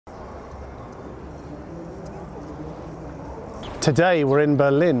Today we're in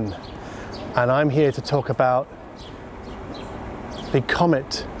Berlin and I'm here to talk about the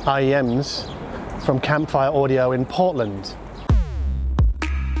Comet IEMs from Campfire Audio in Portland.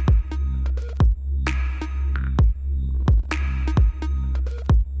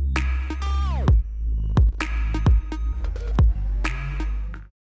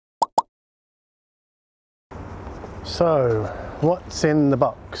 So, what's in the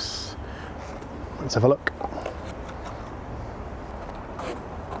box? Let's have a look.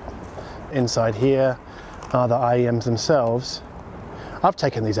 Inside here are the IEMs themselves. I've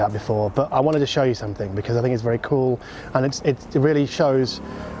taken these out before, but I wanted to show you something because I think it's very cool, and it really shows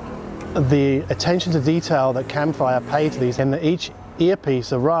the attention to detail that Campfire paid to these, and that each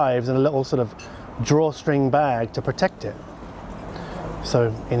earpiece arrives in a little sort of drawstring bag to protect it.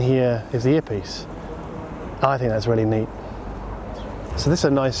 So in here is the earpiece. I think that's really neat. So this is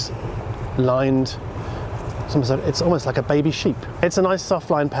a nice lined, it's almost like a baby sheep. It's a nice soft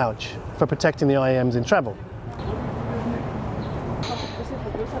line pouch for protecting the IEMs in travel.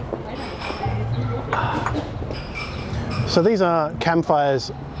 So these are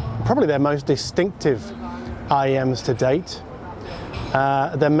Campfire's, probably their most distinctive IEMs to date.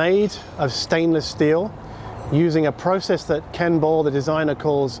 They're made of stainless steel using a process that Ken Ball, the designer,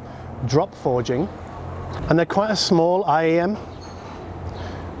 calls drop forging. And they're quite a small IEM,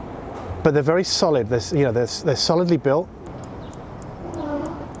 but they're very solid. They're solidly built,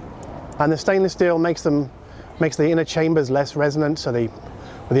 and the stainless steel makes the inner chambers less resonant, so with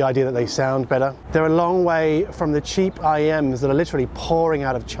the idea that they sound better. They're a long way from the cheap IEMs that are literally pouring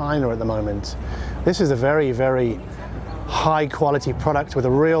out of China at the moment. This is a very, very high quality product with a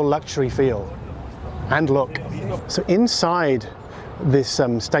real luxury feel and look. So inside this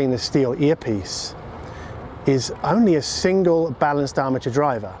stainless steel earpiece is only a single balanced armature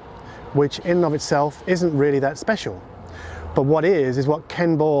driver, which in and of itself isn't really that special. But what is what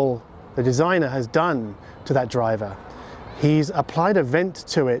Ken Ball, the designer, has done to that driver. He's applied a vent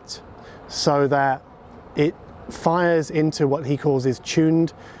to it so that it fires into what he calls his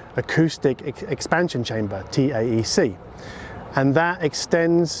tuned acoustic expansion chamber, TAEC. And that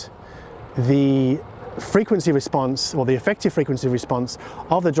extends the frequency response, or the effective frequency response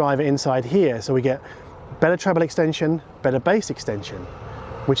of the driver inside here. So we get better treble extension, better bass extension,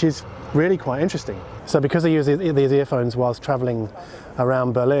 which is really quite interesting. So because I use these earphones whilst traveling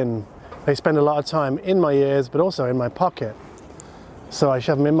around Berlin, they spend a lot of time in my ears, but also in my pocket. So I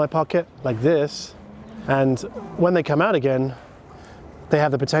shove them in my pocket like this, and when they come out again, they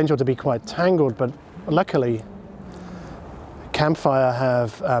have the potential to be quite tangled, but luckily Campfire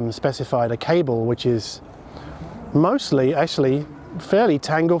have specified a cable which is mostly actually fairly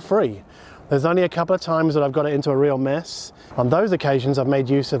tangle-free. There's only a couple of times that I've got it into a real mess. On those occasions, I've made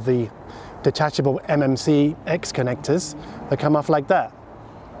use of the detachable MMC X connectors that come off like that.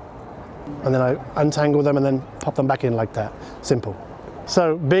 And then I untangle them and then pop them back in like that. Simple.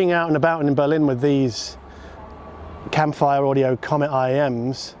 So being out and about in Berlin with these Campfire Audio Comet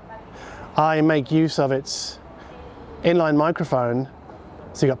IEMs, I make use of its inline microphone.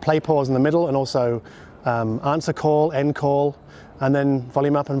 So you've got play pause in the middle, and also answer call, end call, and then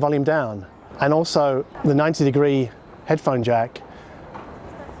volume up and volume down. And also the 90-degree headphone jack,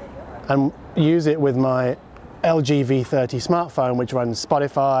 and use it with my LG V30 smartphone, which runs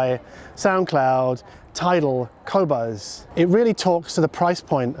Spotify, SoundCloud, Tidal, Qobuz. It really talks to the price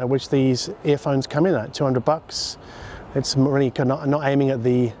point at which these earphones come in at, 200 bucks. It's really not aiming at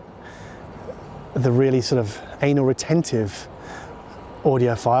the really sort of anal retentive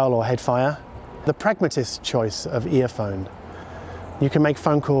audiophile or headfire. The pragmatist choice of earphone. You can make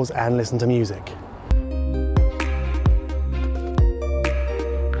phone calls and listen to music.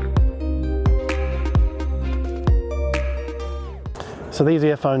 So these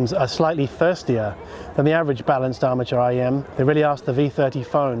earphones are slightly thirstier than the average balanced armature IEM. They really ask the V30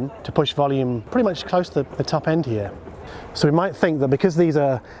 phone to push volume pretty much close to the top end here. So we might think that because these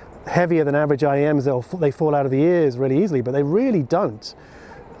are heavier than average IEMs, they fall out of the ears really easily, but they really don't.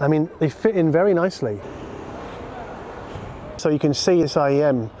 I mean, they fit in very nicely. So you can see this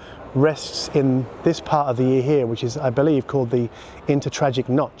IEM rests in this part of the ear here, which is, I believe, called the intertragic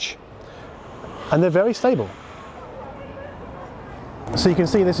notch. And they're very stable. So you can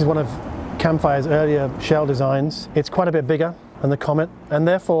see this is one of Campfire's earlier shell designs. It's quite a bit bigger than the Comet, and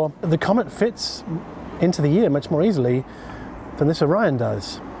therefore the Comet fits into the ear much more easily than this Orion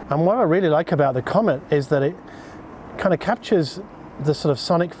does. And what I really like about the Comet is that it kind of captures the sort of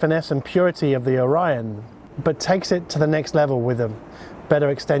sonic finesse and purity of the Orion, but takes it to the next level with a better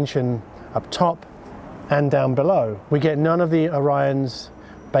extension up top and down below. We get none of the Orion's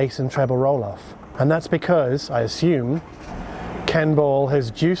bass and treble roll-off. And that's because, I assume, Ken Ball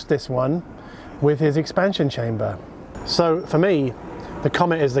has juiced this one with his expansion chamber. So for me, the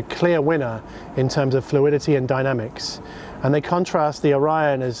Comet is the clear winner in terms of fluidity and dynamics, and they contrast the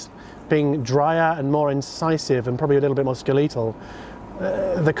Orion as being drier and more incisive and probably a little bit more skeletal.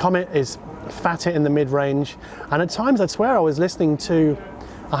 The Comet is fatter in the mid-range, and at times I'd swear I was listening to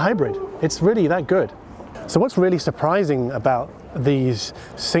a hybrid. It's really that good. So what's really surprising about these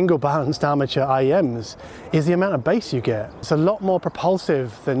single balanced armature IEMs is the amount of bass you get. It's a lot more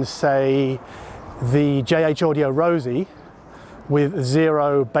propulsive than, say, the Audio Rosie with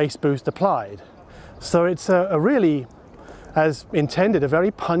zero bass boost applied. So it's a really, as intended, a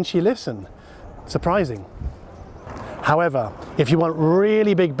very punchy listen. Surprising. However, if you want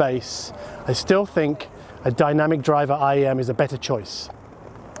really big bass, I still think a dynamic driver IEM is a better choice.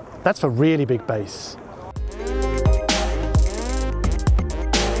 That's for really big bass.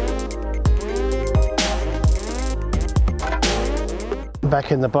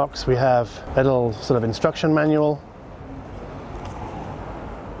 Back in the box we have a little sort of instruction manual,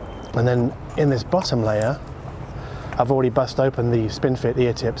 and then in this bottom layer I've already bust open the spin fit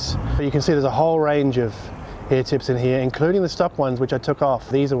ear tips. But you can see there's a whole range of ear tips in here, including the stock ones which I took off.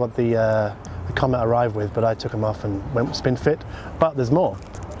 These are what the Comet arrived with, but I took them off and went spin fit. But there's more.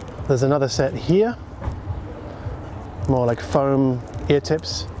 There's another set here, more like foam ear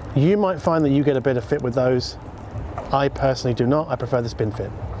tips. You might find that you get a better fit with those. I personally do not. I prefer the spin fit.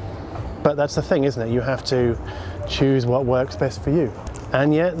 But that's the thing, isn't it? You have to choose what works best for you.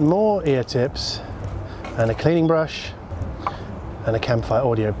 And yet more ear tips, and a cleaning brush, and a Campfire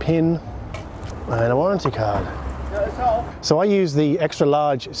Audio pin, and a warranty card. So I use the extra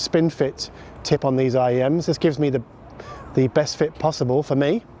large spin fit tip on these IEMs. This gives me the best fit possible for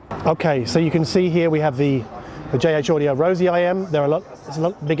me. Okay, so you can see here we have the Audio Rosie IEM. It's a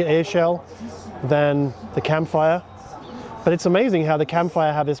lot bigger ear shell than the Campfire. But it's amazing how the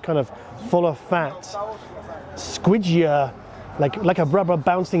Campfire have this kind of fuller fat, squidgier, like a rubber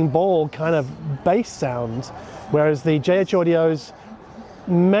bouncing ball kind of bass sound, whereas the Audios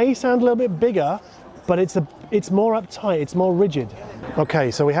may sound a little bit bigger, but it's more uptight, it's more rigid.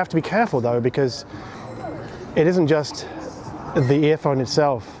 Okay, so we have to be careful though, because it isn't just the earphone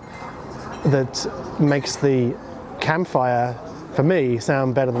itself that makes the Campfire, for me,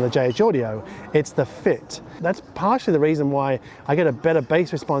 sound better than the Audio. It's the fit. That's partially the reason why I get a better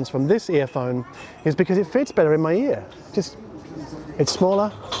bass response from this earphone, is because it fits better in my ear. It's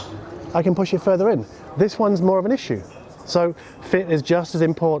smaller, I can push it further in. This one's more of an issue. So fit is just as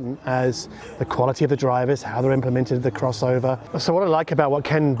important as the quality of the drivers, how they're implemented, the crossover. So what I like about what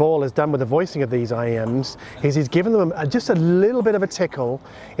Ken Ball has done with the voicing of these IEMs is he's given them just a little bit of a tickle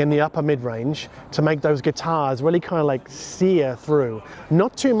in the upper mid-range to make those guitars really kind of like sear through.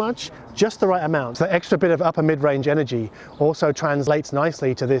 Not too much, just the right amount. So the extra bit of upper mid-range energy also translates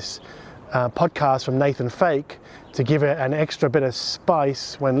nicely to this podcast from Nathan Fake to give it an extra bit of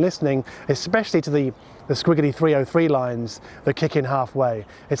spice when listening, especially to the squiggly 303 lines that kick in halfway.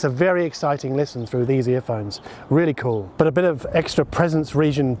 It's a very exciting listen through these earphones. Really cool. But a bit of extra presence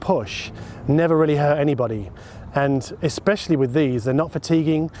region push never really hurt anybody. And especially with these, they're not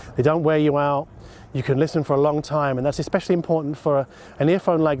fatiguing, they don't wear you out. You can listen for a long time, and that's especially important for an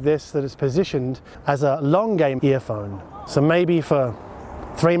earphone like this that is positioned as a long game earphone. So maybe for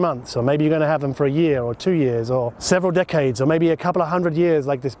 3 months, or maybe you're going to have them for a year or 2 years or several decades, or maybe a couple of 100 years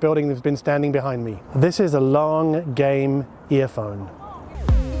like this building that's been standing behind me. This is a long game earphone.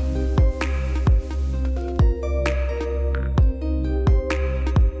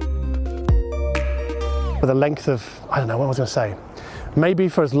 For the length of, I don't know what I was going to say, maybe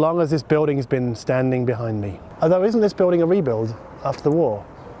for as long as this building's been standing behind me. Although isn't this building a rebuild after the war?